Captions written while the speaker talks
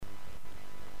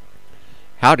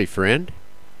Howdy, friend.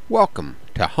 Welcome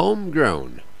to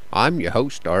Homegrown. I'm your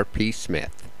host, R.P.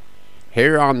 Smith.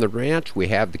 Here on the ranch, we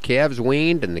have the calves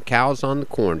weaned and the cows on the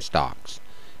corn stalks,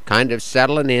 kind of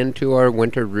settling into our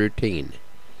winter routine.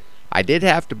 I did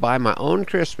have to buy my own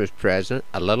Christmas present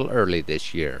a little early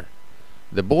this year.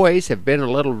 The boys have been a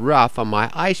little rough on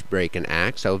my ice-breaking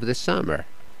axe over the summer.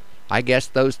 I guess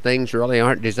those things really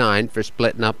aren't designed for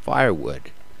splitting up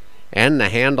firewood. And the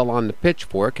handle on the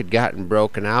pitchfork had gotten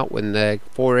broken out when the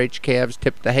 4-H calves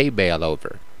tipped the hay bale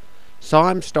over. So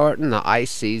I'm starting the ice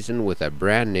season with a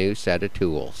brand new set of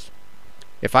tools.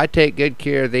 If I take good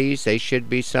care of these, they should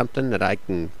be something that I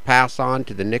can pass on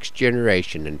to the next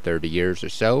generation in 30 years or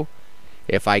so,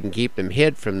 if I can keep them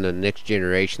hid from the next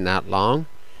generation that long,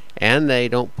 and they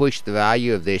don't push the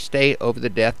value of the estate over the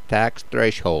death tax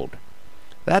threshold.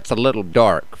 That's a little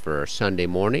dark for a Sunday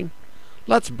morning.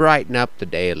 Let's brighten up the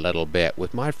day a little bit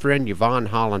with my friend Yvonne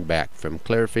Hollenbeck from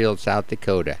Clearfield, South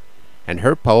Dakota, and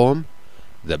her poem,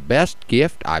 The Best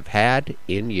Gift I've Had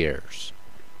in Years.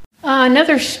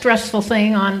 Another stressful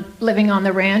thing on living on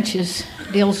the ranch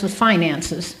deals with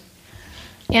finances.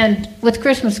 And with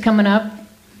Christmas coming up,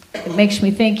 it makes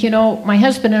me think, my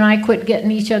husband and I quit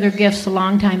getting each other gifts a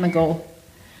long time ago.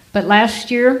 But last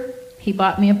year, he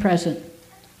bought me a present.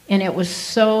 And it was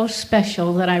so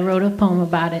special that I wrote a poem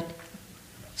about it.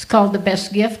 It's called The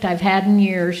Best Gift I've Had in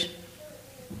Years.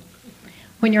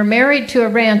 When you're married to a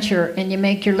rancher and you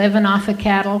make your living off of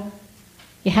cattle,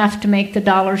 you have to make the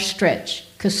dollars stretch,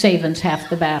 because saving's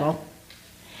half the battle.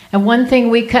 And one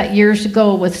thing we cut years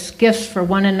ago with gifts for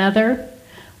one another,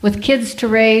 with kids to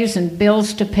raise and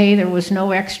bills to pay, there was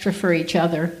no extra for each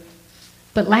other.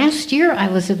 But last year I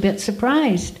was a bit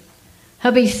surprised.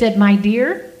 Hubby said, "My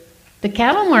dear, the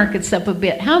cattle market's up a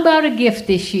bit. How about a gift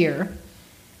this year?"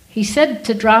 He said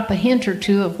to drop a hint or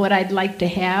two of what I'd like to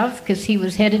have, because he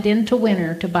was headed into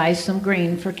winter to buy some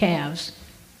grain for calves.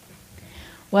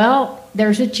 Well,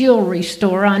 there's a jewelry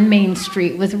store on Main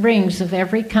Street with rings of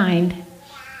every kind,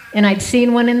 and I'd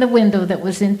seen one in the window that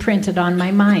was imprinted on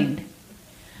my mind.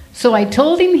 So I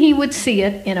told him he would see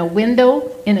it in a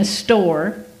window in a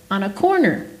store on a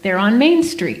corner there on Main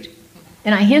Street.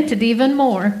 And I hinted even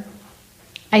more.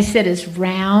 I said it's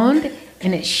round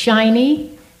and it's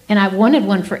shiny, and I wanted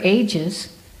one for ages,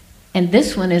 and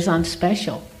this one is on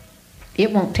special.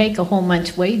 It won't take a whole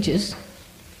month's wages.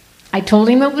 I told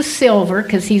him it was silver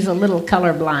because he's a little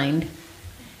colorblind,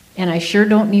 and I sure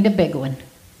don't need a big one.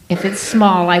 If it's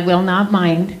small, I will not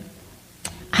mind.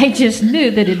 I just knew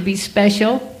that it'd be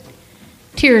special.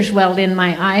 Tears welled in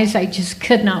my eyes. I just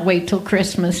could not wait till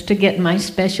Christmas to get my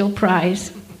special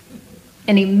prize.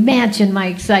 And imagine my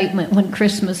excitement when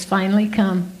Christmas finally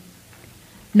come.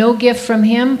 No gift from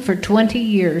him for 20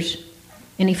 years,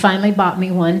 and he finally bought me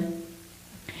one.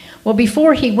 Well,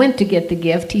 before he went to get the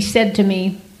gift, he said to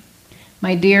me,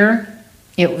 "My dear,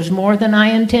 it was more than I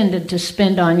intended to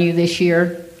spend on you this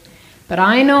year, but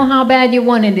I know how bad you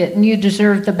wanted it, and you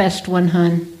deserve the best one,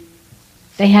 hun."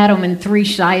 They had them in 3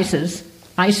 sizes.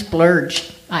 I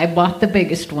splurged. I bought the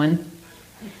biggest one.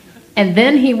 And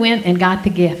then he went and got the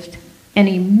gift. And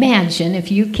imagine,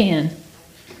 if you can,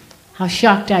 how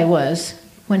shocked I was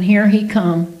when here he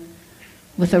come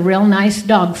with a real nice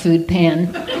dog food pan.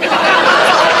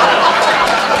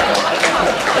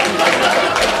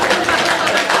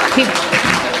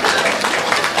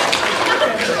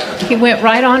 He went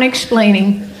right on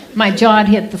explaining, my jaw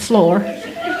hit the floor,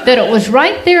 that it was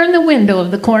right there in the window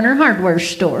of the corner hardware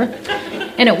store.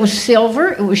 And it was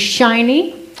silver, it was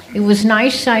shiny, it was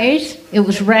nice size, it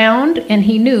was round, and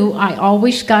he knew I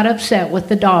always got upset with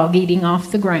the dog eating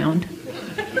off the ground.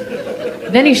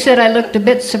 Then he said I looked a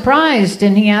bit surprised,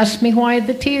 and he asked me why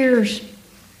the tears.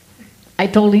 I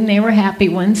told him they were happy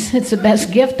ones. It's the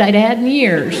best gift I'd had in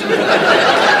years.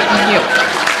 Thank you.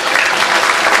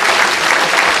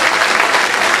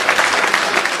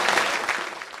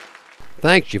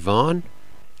 Thanks, Yvonne,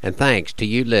 and thanks to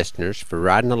you listeners for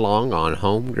riding along on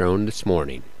Homegrown this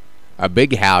morning. A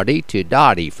big howdy to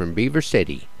Dottie from Beaver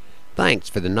City. Thanks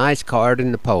for the nice card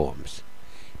and the poems.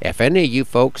 If any of you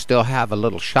folks still have a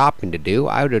little shopping to do,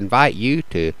 I would invite you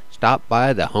to stop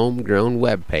by the Homegrown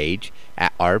webpage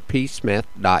at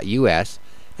rpsmith.us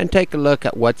and take a look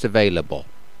at what's available.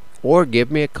 Or give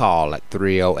me a call at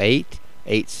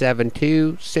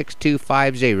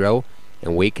 308-872-6250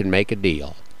 and we can make a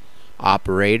deal.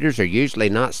 Operators are usually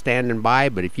not standing by,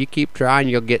 but if you keep trying,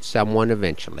 you'll get someone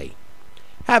eventually.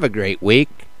 Have a great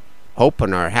week.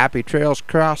 Hoping our happy trails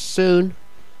cross soon.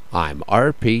 I'm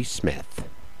R.P. Smith.